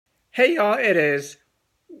Hey y'all, it is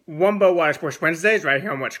Wumbo Water Sports Wednesdays right here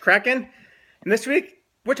on What's Crackin'. And this week,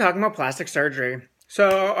 we're talking about plastic surgery.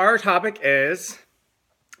 So our topic is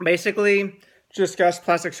basically to discuss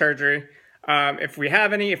plastic surgery. If we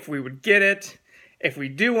have any, if we would get it, if we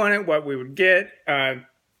do want it, what we would get,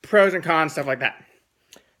 pros and cons, stuff like that.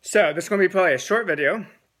 So this is going to be probably a short video.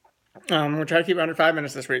 We'll try to keep it under 5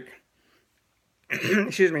 minutes this week.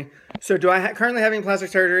 Excuse me. So do I currently having plastic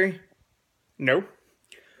surgery? No.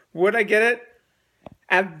 Would I get it?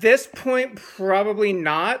 At this point, probably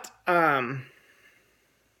not. Am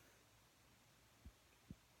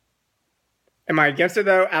I against it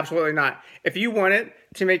though? Absolutely not. If you want it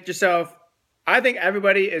to make yourself, I think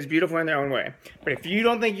everybody is beautiful in their own way. But if you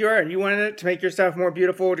don't think you are and you want it to make yourself more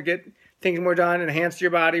beautiful, to get things more done, enhance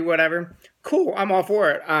your body, whatever, cool, I'm all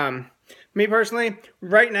for it. Me personally,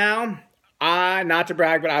 right now, not to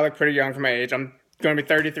brag, but I look pretty young for my age. I'm going to be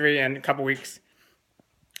 33 in a couple weeks.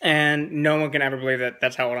 And no one can ever believe that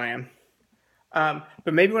that's how old I am.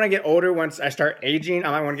 But maybe when I get older, once I start aging, I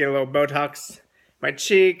might want to get a little Botox, my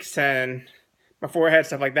cheeks and my forehead,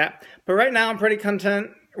 stuff like that. But right now, I'm pretty content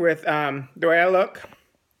with the way I look,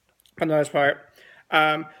 for the most part.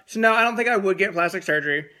 So no, I don't think I would get plastic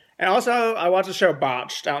surgery. And also, I watched the show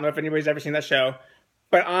Botched. I don't know if anybody's ever seen that show.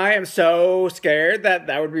 But I am so scared that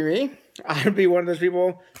that would be me. I would be one of those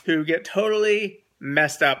people who get totally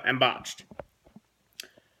messed up and botched.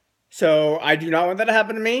 So I do not want that to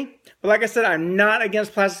happen to me. But like I said, I'm not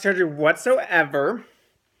against plastic surgery whatsoever.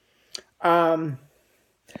 So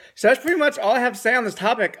that's pretty much all I have to say on this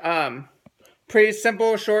topic. Pretty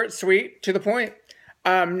simple, short, sweet, to the point.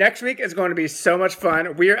 Next week is going to be so much fun.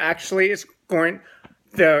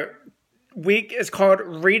 The week is called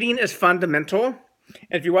Reading is Fundamental. And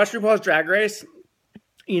if you watch RuPaul's Drag Race,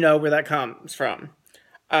 you know where that comes from.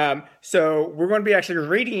 So we're going to be actually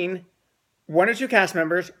reading one or two cast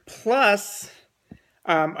members, plus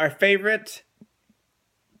our favorite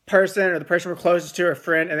person or the person we're closest to, or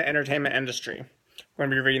friend in the entertainment industry. We're going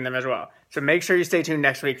to be reading them as well. So make sure you stay tuned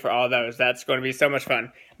next week for all those. That's going to be so much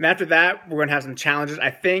fun. And after that, we're going to have some challenges. I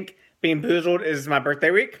think Being Boozled is my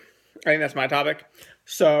birthday week. I think that's my topic.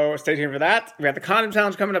 So stay tuned for that. We have the condom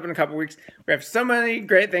challenge coming up in a couple weeks. We have so many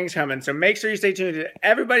great things coming. So make sure you stay tuned to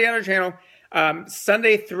everybody on our channel,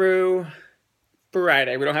 Sunday through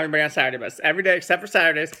Friday. We don't have anybody on Saturday, but every day except for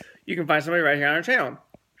Saturdays, you can find somebody right here on our channel.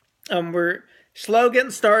 We're slow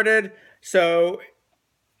getting started, so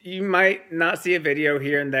you might not see a video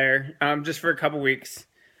here and there, just for a couple weeks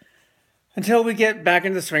until we get back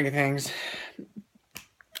into the swing of things.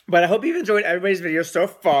 But I hope you've enjoyed everybody's videos so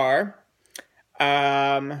far.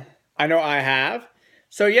 I know I have.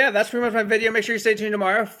 So yeah, that's pretty much my video. Make sure you stay tuned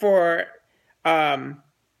tomorrow for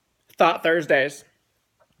Thought Thursdays.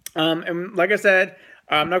 And like I said,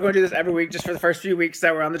 I'm not going to do this every week. Just for the first few weeks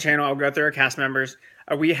that we're on the channel, I'll go through our cast members.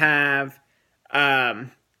 We have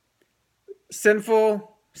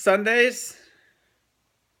Sinful Sundays.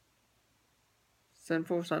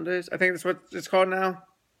 Sinful Sundays? I think that's what it's called now.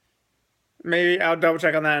 Maybe I'll double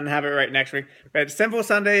check on that and have it right next week. But Sinful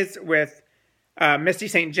Sundays with Misty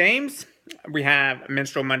St. James. We have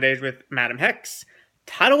Minstrel Mondays with Madam Hex.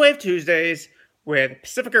 Tidal Wave Tuesdays with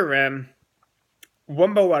Pacifica Rim.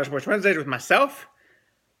 Wumbo Water Sports Wednesdays with myself.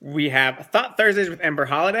 We have Thought Thursdays with Ember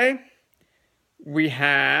Holiday. We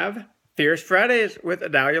have Fierce Fridays with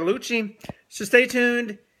Adalia Lucci. So stay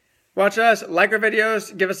tuned. Watch us. Like our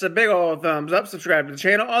videos. Give us a big old thumbs up. Subscribe to the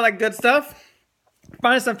channel. All that good stuff.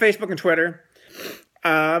 Find us on Facebook and Twitter.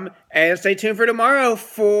 And stay tuned for tomorrow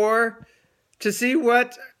to see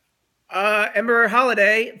what Ember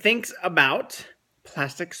Holiday thinks about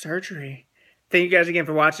plastic surgery. Thank you guys again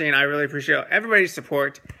for watching. I really appreciate everybody's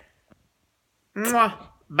support. Mwah.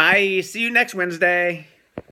 Bye. See you next Wednesday.